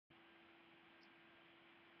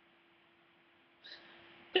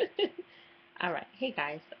All right, hey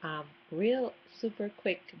guys, real super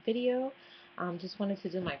quick video. Just wanted to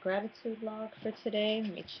do my gratitude log for today.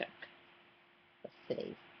 Let me check. What's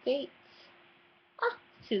today's date? Ah,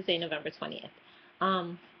 Tuesday, November 20th.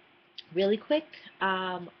 Um, really quick,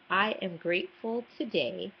 I am grateful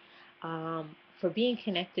today for being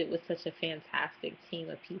connected with such a fantastic team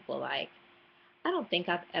of people. Like, I don't think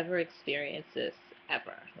I've ever experienced this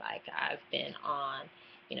ever. Like, I've been on,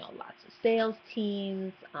 lots of sales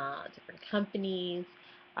teams, different companies.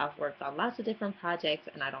 I've worked on lots of different projects,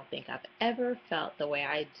 and I don't think I've ever felt the way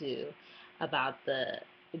I do about the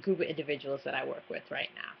group of individuals that I work with right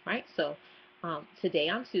now, right? So, today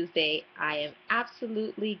on Tuesday, I am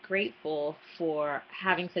absolutely grateful for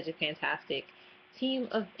having such a fantastic team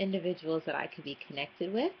of individuals that I could be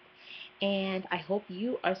connected with. And I hope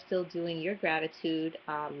you are still doing your gratitude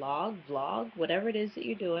log, vlog, whatever it is that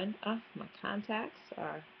you're doing. My contacts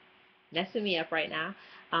are messing me up right now.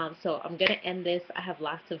 So I'm going to end this. I have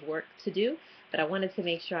lots of work to do, but I wanted to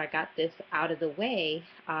make sure I got this out of the way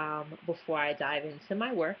before I dive into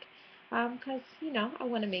my work. Because, I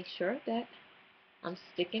want to make sure that I'm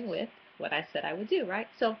sticking with what I said I would do, right?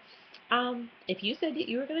 So if you said that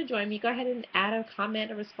you were going to join me, go ahead and add a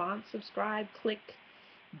comment, a response, subscribe, click,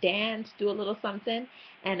 dance, do a little something,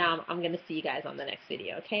 and I'm going to see you guys on the next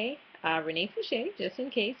video, okay? Renee Fouche, just in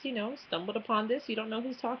case, stumbled upon this, you don't know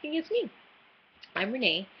who's talking, it's me. I'm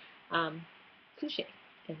Renee Fouche,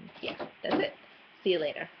 and yeah, that's it. See you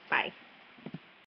later. Bye.